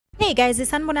Hey guys,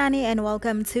 it's Sanbonani and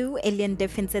welcome to Alien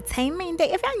Def Entertainment.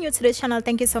 If you're new to the channel,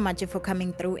 thank you so much for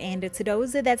coming through, and to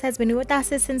those that has been with us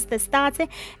since the start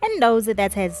and those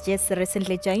that has just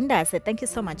recently joined us, thank you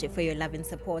so much for your love and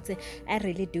support. I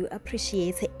really do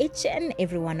appreciate each and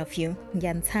every one of you.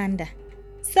 Ngiyanithanda.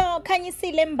 So Khanyi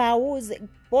Mbau's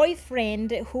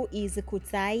boyfriend, who is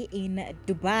Kutsai in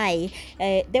Dubai,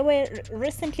 they were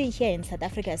recently here in South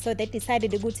Africa, so they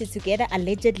decided to go together.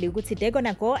 Allegedly they're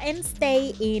gonna go and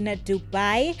stay in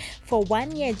Dubai for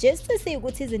 1 year just to see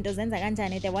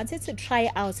they wanted to try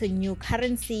out a new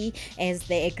currency, as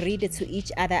they agreed to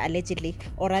each other, allegedly,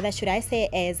 or rather should I say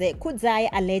as Kutsai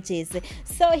alleges.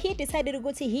 So he decided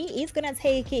he is gonna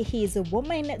take his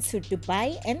woman to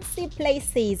Dubai and see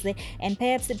places and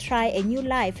perhaps try a new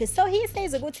life. So he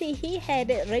says he had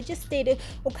registered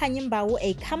Khanyi Mbau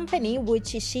a company which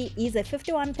she is a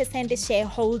 51%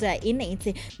 shareholder in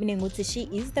it, meaning she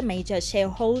is the major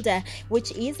shareholder,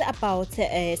 which is about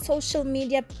social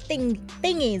media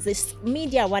thingies,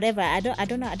 media, whatever. I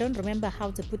don't remember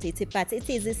how to put it, but it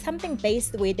is something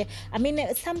based with,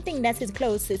 something that is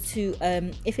close to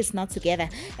if it's not together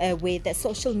with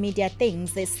social media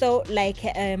things. So like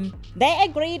they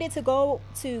agreed to go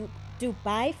to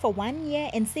Dubai for 1 year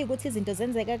and see what is into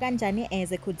zenzeka kanjani, as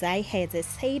Kutsai has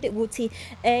said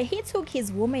he took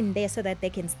his woman there so that they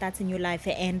can start a new life.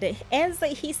 And as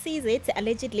he sees it,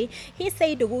 allegedly he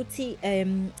said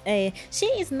she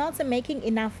is not making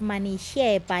enough money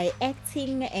here by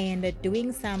acting and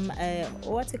doing some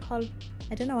what's it called,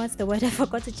 I don't know what's the word, I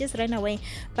forgot, it just ran away,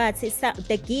 but it's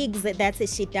the gigs that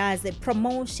she does,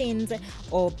 promotions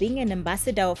or being an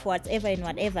ambassador of whatever and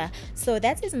whatever. So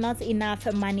that is not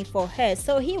enough money for her,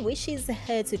 so he wishes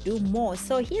her to do more.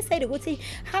 So he said,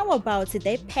 how about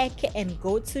they pack and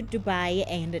go to Dubai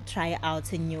and try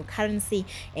out a new currency,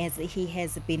 as he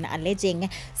has been alleging.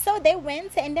 So they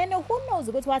went, and then who knows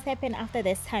what happened after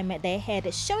this time. They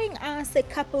had showing us a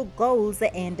couple goals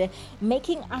and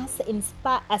making us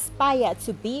aspire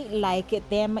to be like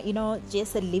them,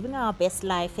 just living our best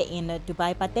life in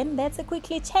Dubai. But then that's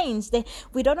quickly changed.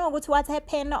 We don't know what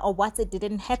happened or what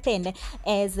didn't happen,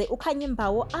 as Khanyi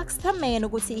Mbau asked her man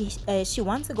she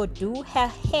wants to go do her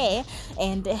hair,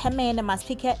 and her man must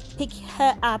pick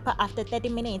her up after 30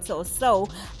 minutes or so.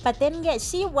 But then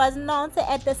she was not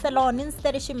at the salon.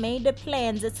 Instead, she made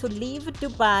plans to leave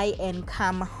Dubai and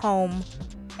come home.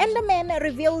 And the man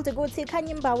revealed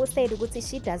Khanyi Mbau said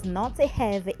she does not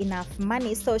have enough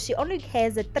money, so she only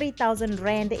has 3,000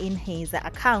 rand in his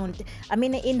account.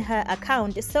 In her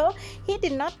account. So he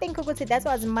did not think that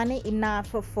was money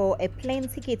enough for a plane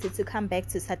ticket to come back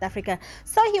to South Africa.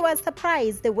 So he was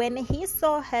surprised when he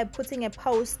saw her putting a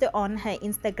post on her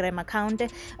Instagram account,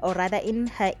 or rather in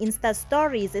her Insta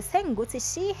stories, saying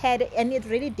she had, and it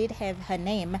really did have her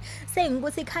name, saying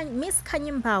Miss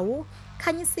Khanyi Mbau,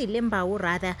 Mbau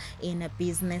rather, in a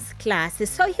business class.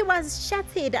 So he was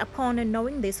shattered upon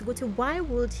knowing this. Why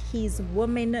would his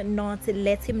woman not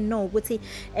let him know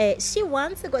she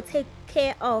wants to go take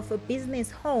care of a business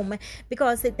home,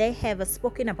 because they have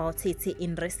spoken about it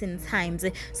in recent times.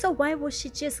 So why would she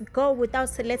just go without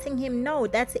letting him know?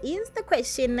 That is the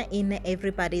question in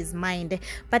everybody's mind.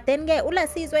 But then Ula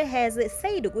Sizwe has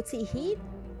said he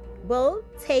will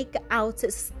take out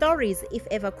stories if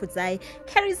ever Kutsai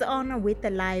carries on with the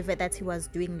live that he was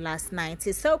doing last night.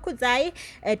 So Kutsai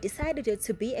decided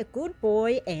to be a good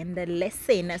boy and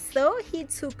listen. So he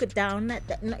took down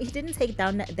he didn't take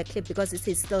down the clip because it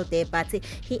is still there, but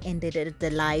he ended the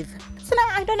live. So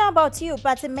now I don't know about you,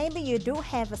 but maybe you do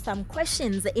have some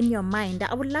questions in your mind.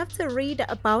 I would love to read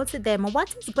about them.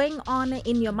 What is going on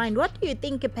in your mind? What do you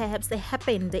think perhaps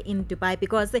happened in Dubai?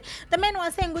 Because the man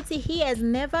was saying he has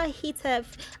never hit her,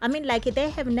 they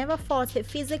have never fought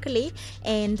physically,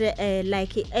 and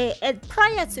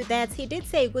prior to that he did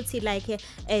say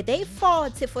they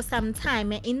fought for some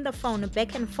time in the phone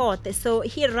back and forth. So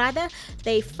he rather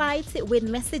they fight with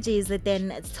messages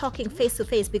than talking face to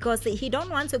face, because he don't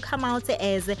want to come out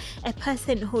as a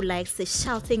person who likes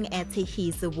shouting at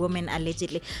his woman,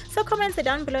 allegedly. So comment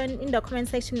down below in the comment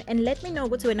section and let me know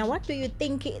what do you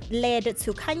think led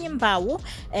to Khanyi Mbau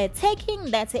taking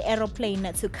that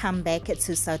aeroplane to come back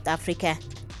to South Africa.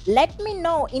 Let me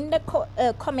know in the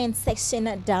comment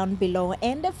section down below.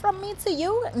 And from me to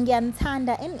you,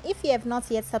 Ngiyanithanda. And if you have not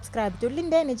yet subscribed to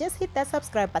Lindeni, just hit that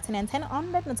subscribe button and turn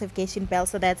on that notification bell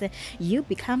so that you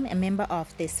become a member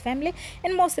of this family.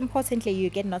 And most importantly,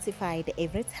 you get notified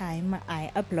every time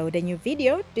I upload a new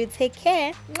video. Do take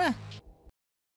care. Mwah.